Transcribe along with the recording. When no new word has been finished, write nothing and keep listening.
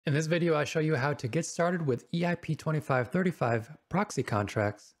In this video, I show you how to get started with EIP2535 proxy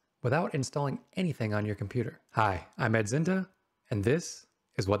contracts without installing anything on your computer. Hi, I'm Ed Zinda, and this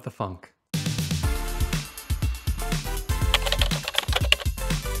is What the Funk.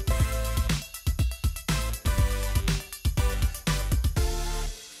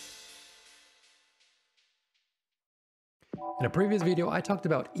 In a previous video, I talked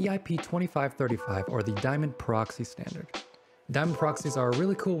about EIP2535, or the Diamond Proxy Standard. Diamond proxies are a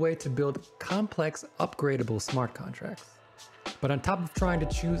really cool way to build complex, upgradable smart contracts. But on top of trying to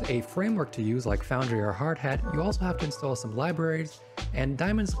choose a framework to use like Foundry or Hardhat, you also have to install some libraries, and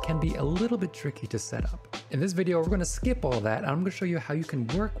diamonds can be a little bit tricky to set up. In this video, we're going to skip all that, and I'm going to show you how you can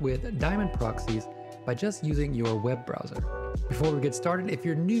work with diamond proxies by just using your web browser. Before we get started, if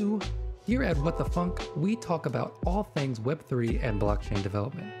you're new, here at What the Funk, we talk about all things Web3 and blockchain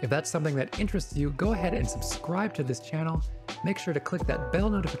development. If that's something that interests you, go ahead and subscribe to this channel. Make sure to click that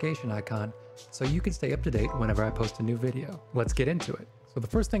bell notification icon so you can stay up to date whenever I post a new video. Let's get into it. So the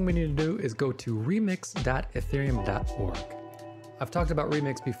first thing we need to do is go to remix.ethereum.org. I've talked about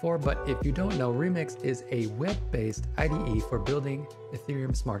Remix before, but if you don't know, Remix is a web-based IDE for building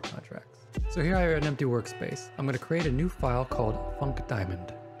Ethereum smart contracts. So here I have an empty workspace. I'm going to create a new file called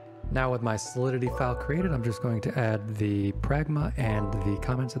funkdiamond. Now with my solidity file created, I'm just going to add the pragma and the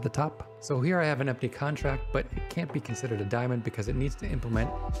comments at the top. So here I have an empty contract, but it can't be considered a diamond because it needs to implement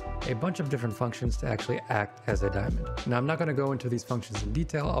a bunch of different functions to actually act as a diamond. Now I'm not going to go into these functions in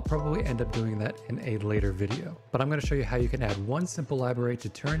detail. I'll probably end up doing that in a later video. But I'm going to show you how you can add one simple library to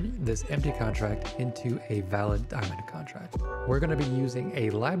turn this empty contract into a valid diamond contract. We're going to be using a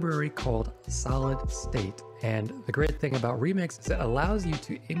library called solidity. And the great thing about Remix is it allows you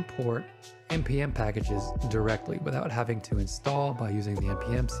to import NPM packages directly without having to install by using the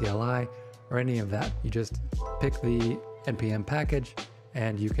NPM CLI or any of that. You just pick the NPM package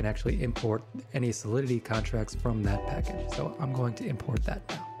and you can actually import any Solidity contracts from that package. So I'm going to import that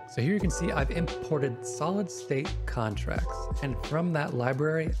now. So here you can see I've imported solid state contracts, and from that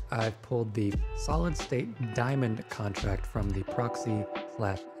library I've pulled the solid state diamond contract from the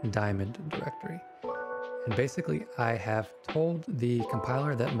proxy/diamond directory. And basically, I have told the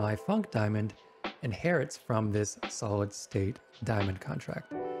compiler that my funkdiamond inherits from this solid state diamond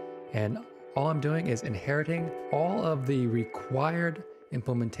contract. And all I'm doing is inheriting all of the required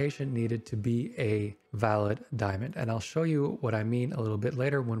implementation needed to be a valid diamond. And I'll show you what I mean a little bit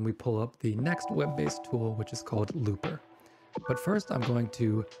later when we pull up the next web-based tool, which is called Louper. But first, I'm going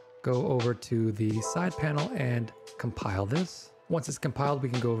to go over to the side panel and compile this. Once it's compiled, we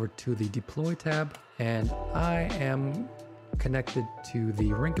can go over to the deploy tab, and I am connected to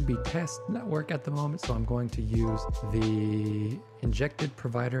the Rinkeby test network at the moment, so I'm going to use the injected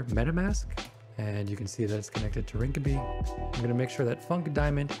provider MetaMask, and you can see that it's connected to Rinkeby. I'm going to make sure that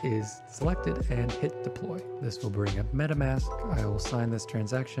funkdiamond is selected and hit deploy. This will bring up MetaMask. I will sign this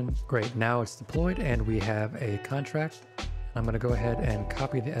transaction. Great, now it's deployed and we have a contract. I'm going to go ahead and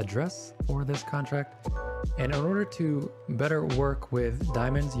copy the address for this contract. And in order to better work with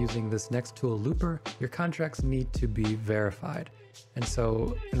diamonds using this next tool, Louper, your contracts need to be verified. And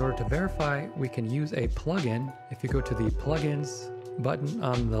so in order to verify, we can use a plugin. If you go to the plugins button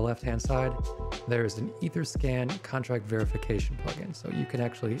on the left-hand side, there's an Etherscan contract verification plugin. So you can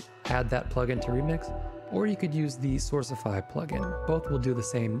actually add that plugin to Remix, or you could use the Sourcify plugin. Both will do the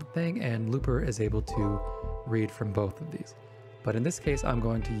same thing, and Louper is able to read from both of these. But in this case, I'm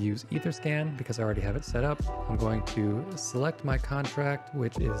going to use Etherscan because I already have it set up. I'm going to select my contract,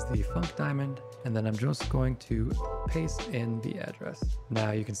 which is the funkdiamond, and then I'm just going to paste in the address. Now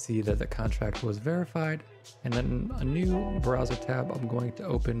you can see that the contract was verified, and then a new browser tab, I'm going to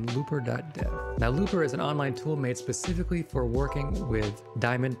open looper.dev. Now Louper is an online tool made specifically for working with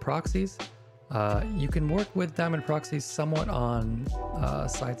diamond proxies. You can work with diamond proxies somewhat on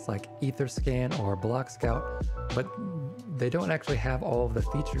sites like Etherscan or BlockScout, but they don't actually have all of the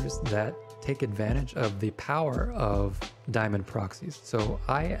features that take advantage of the power of diamond proxies. So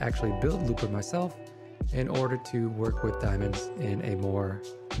I actually built Louper myself in order to work with diamonds in a more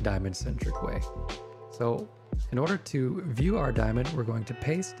diamond-centric way. So in order to view our diamond, we're going to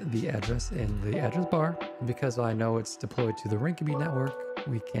paste the address in the address bar. Because I know it's deployed to the Rinkeby network,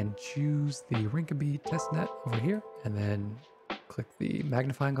 we can choose the Rinkeby testnet over here and then click the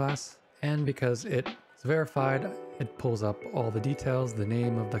magnifying glass. And because it's verified, it pulls up all the details, the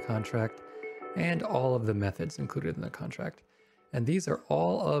name of the contract, and all of the methods included in the contract. And these are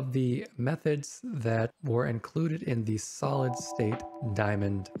all of the methods that were included in the solid state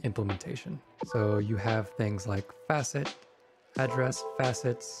diamond implementation. So you have things like Facet, address,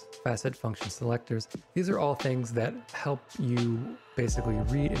 facets, facet function selectors. These are all things that help you basically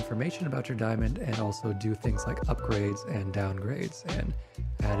read information about your diamond and also do things like upgrades and downgrades and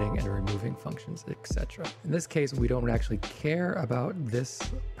adding and removing functions, etc. In this case, we don't actually care about this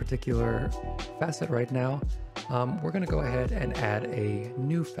particular facet right now. We're going to go ahead and add a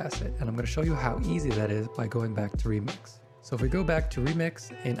new facet, and I'm going to show you how easy that is by going back to Remix. So if we go back to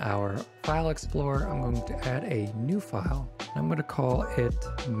Remix in our File Explorer, I'm going to add a new file. I'm going to call it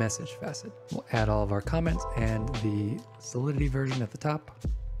Message Facet. We'll add all of our comments and the solidity version at the top.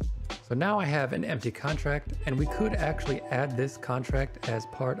 So now I have an empty contract, and we could actually add this contract as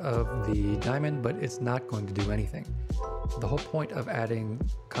part of the diamond, but it's not going to do anything. The whole point of adding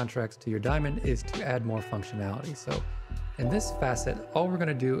contracts to your diamond is to add more functionality. So in this facet, all we're going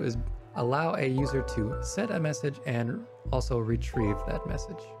to do is allow a user to set a message and also retrieve that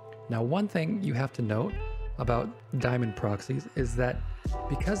message. Now, one thing you have to note about diamond proxies is that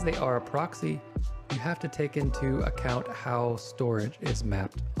because they are a proxy, you have to take into account how storage is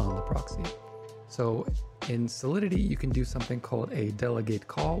mapped on the proxy. So in Solidity, you can do something called a delegate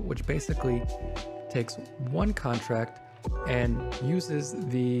call, which basically takes one contract and uses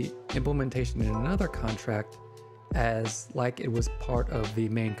the implementation in another contract as like it was part of the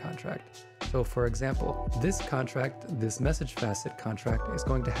main contract. So for example, this contract, this message facet contract, is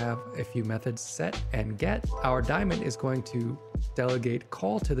going to have a few methods set and get. Our diamond is going to delegate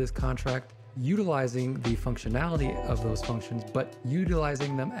call to this contract, utilizing the functionality of those functions, but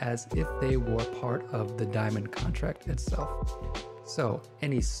utilizing them as if they were part of the diamond contract itself. So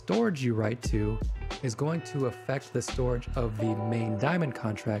any storage you write to is going to affect the storage of the main diamond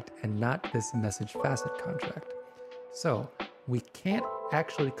contract and not this message facet contract. So we can't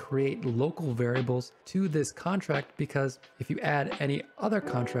actually create local variables to this contract, because if you add any other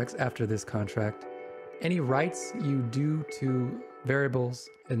contracts after this contract, any writes you do to variables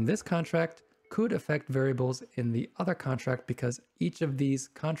in this contract could affect variables in the other contract, because each of these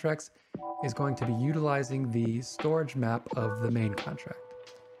contracts is going to be utilizing the storage map of the main contract.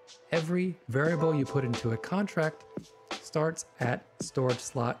 Every variable you put into a contract starts at storage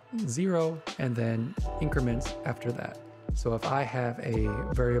slot 0 and then increments after that. So if I have a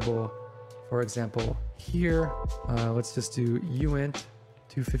variable, for example, here, let's just do uint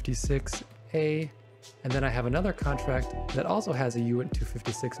 256a, and then I have another contract that also has a uint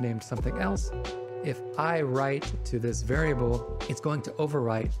 256 named something else. If I write to this variable, it's going to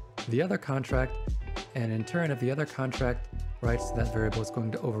overwrite the other contract, and in turn, if the other contract writes to that variable, it's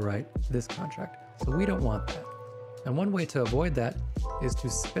going to overwrite this contract. So we don't want that. And one way to avoid that is to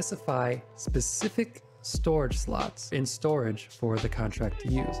specify specific storage slots in storage for the contract to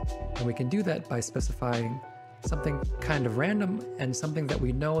use. And we can do that by specifying something kind of random and something that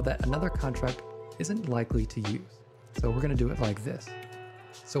we know that another contract isn't likely to use. So we're going to do it like this.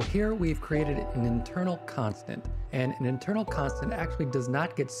 So here we've created an internal constant, and an internal constant actually does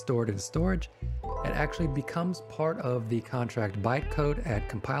not get stored in storage. It actually becomes part of the contract bytecode at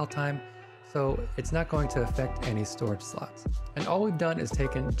compile time. So it's not going to affect any storage slots. And all we've done is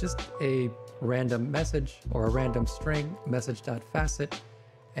taken just a random message or a random string, message.facet,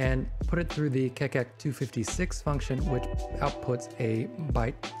 and put it through the kekek256 function, which outputs a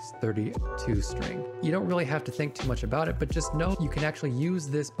bytes32 string. You don't really have to think too much about it, but just know you can actually use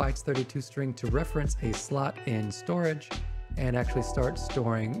this bytes32 string to reference a slot in storage and actually start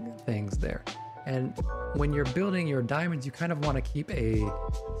storing things there. And when you're building your diamonds, you kind of want to keep a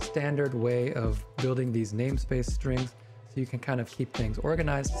standard way of building these namespace strings so you can kind of keep things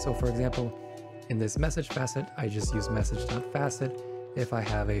organized. So for example, in this message facet, I just use message.facet. If I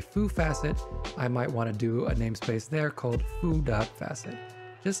have a foo facet, I might want to do a namespace there called foo.facet.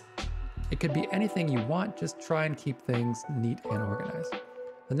 It could be anything you want, just try and keep things neat and organized.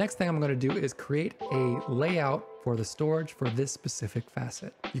 The next thing I'm going to do is create a layout for the storage for this specific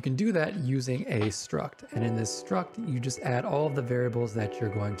facet. You can do that using a struct, and in this struct, you just add all of the variables that you're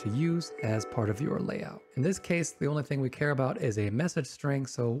going to use as part of your layout. In this case, the only thing we care about is a message string,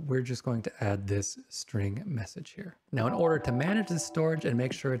 so we're just going to add this string message here. Now, in order to manage the storage and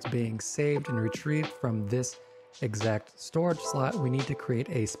make sure it's being saved and retrieved from this exact storage slot, we need to create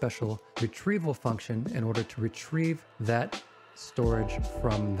a special retrieval function in order to retrieve that storage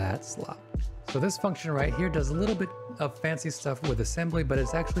from that slot. So this function right here does a little bit of fancy stuff with assembly, but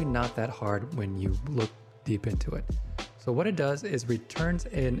it's actually not that hard when you look deep into it. So what it does is returns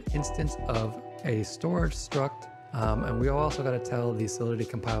an instance of a storage struct And we also got to tell the Solidity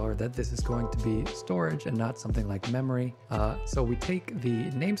compiler that this is going to be storage and not something like memory. So we take the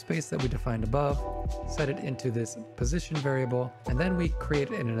namespace that we defined above, set it into this position variable, and then we create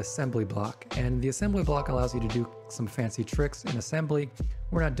an assembly block. And the assembly block allows you to do some fancy tricks in assembly.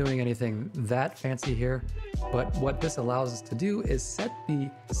 We're not doing anything that fancy here, but what this allows us to do is set the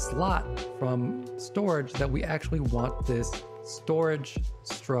slot from storage that we actually want this storage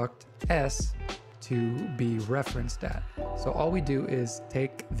struct S to be referenced at. So all we do is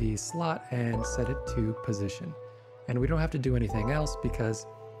take the slot and set it to position. And we don't have to do anything else, because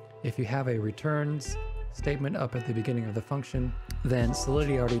if you have a returns statement up at the beginning of the function, then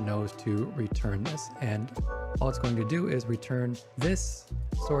Solidity already knows to return this. And all it's going to do is return this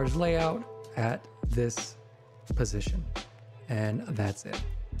storage layout at this position. And that's it.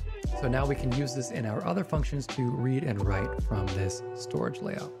 So now we can use this in our other functions to read and write from this storage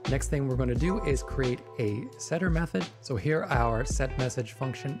layout. Next thing we're going to do is create a setter method. So here our set message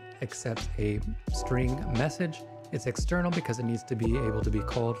function accepts a string message. It's external because it needs to be able to be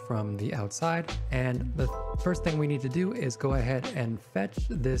called from the outside. And the first thing we need to do is go ahead and fetch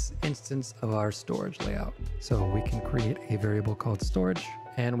this instance of our storage layout. So we can create a variable called storage,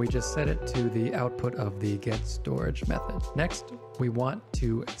 and we just set it to the output of the getStorage method. Next, we want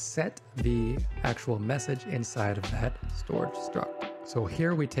to set the actual message inside of that storage struct. So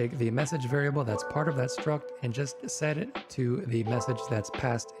here we take the message variable that's part of that struct and just set it to the message that's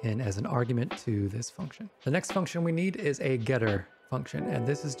passed in as an argument to this function. The next function we need is a getter function, and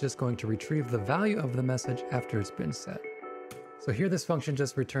this is just going to retrieve the value of the message after it's been set. So here this function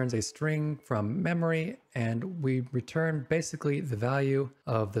just returns a string from memory, and we return basically the value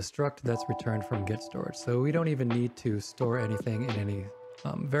of the struct that's returned from getStorage. So we don't even need to store anything in any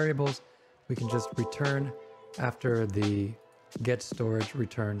variables. We can just return after the getStorage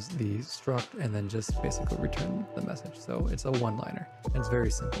returns the struct, and then just basically return the message. So it's a one-liner, and it's very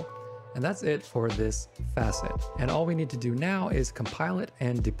simple. And that's it for this facet. And all we need to do now is compile it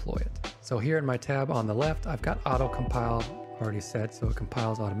and deploy it. So here in my tab on the left, I've got auto compile already set, so it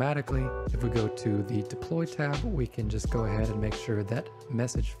compiles automatically. If we go to the deploy tab, we can just go ahead and make sure that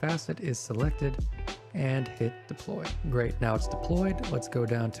message facet is selected and hit deploy. Great, now it's deployed. Let's go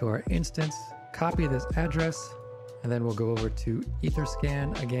down to our instance, copy this address, and then we'll go over to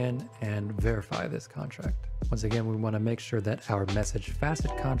Etherscan again and verify this contract. Once again, we want to make sure that our message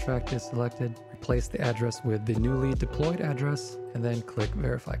facet contract is selected, replace the address with the newly deployed address, and then click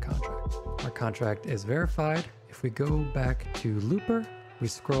verify contract. Our contract is verified. If we go back to Louper, we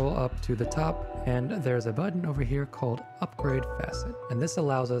scroll up to the top, and there's a button over here called Upgrade Facet. And this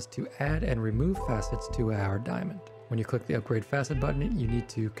allows us to add and remove facets to our diamond. When you click the Upgrade Facet button, you need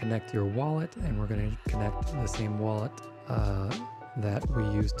to connect your wallet, and we're going to connect the same wallet that we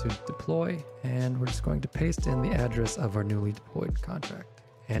used to deploy. And we're just going to paste in the address of our newly deployed contract.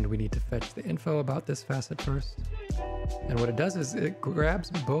 And we need to fetch the info about this facet first. And what it does is it grabs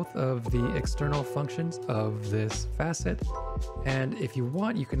both of the external functions of this facet. And if you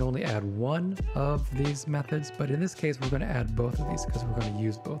want, you can only add one of these methods. But in this case, we're going to add both of these because we're going to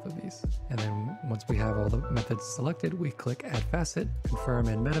use both of these. And then once we have all the methods selected, we click Add Facet, confirm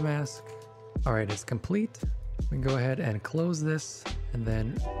in MetaMask. All right, it's complete. We can go ahead and close this and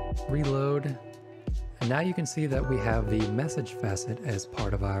then reload. And now you can see that we have the message facet as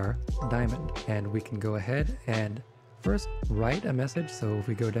part of our diamond. And we can go ahead and first write a message. So if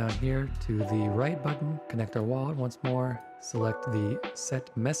we go down here to the write button, connect our wallet once more, select the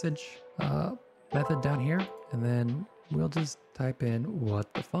set message method down here, and then we'll just type in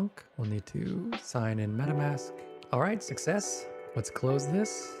what the funk. We'll need to sign in MetaMask. All right, success. Let's close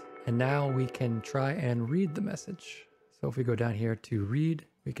this. And now we can try and read the message. So if we go down here to read,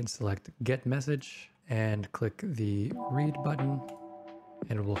 we can select get message and click the read button,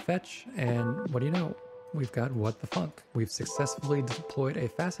 and it will fetch. And what do you know? We've got what the funk. We've successfully deployed a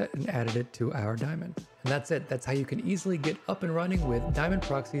facet and added it to our diamond. And that's it. That's how you can easily get up and running with diamond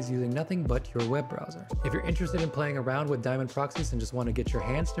proxies using nothing but your web browser. If you're interested in playing around with diamond proxies and just want to get your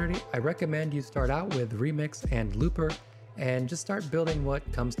hands dirty, I recommend you start out with Remix and Louper and just start building what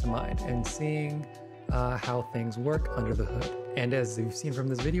comes to mind and seeing how things work under the hood. And as you've seen from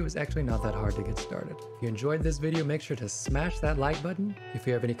this video, it's actually not that hard to get started. If you enjoyed this video, make sure to smash that like button. If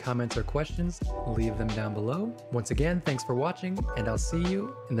you have any comments or questions, leave them down below. Once again, thanks for watching, and I'll see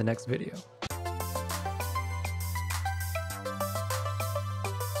you in the next video.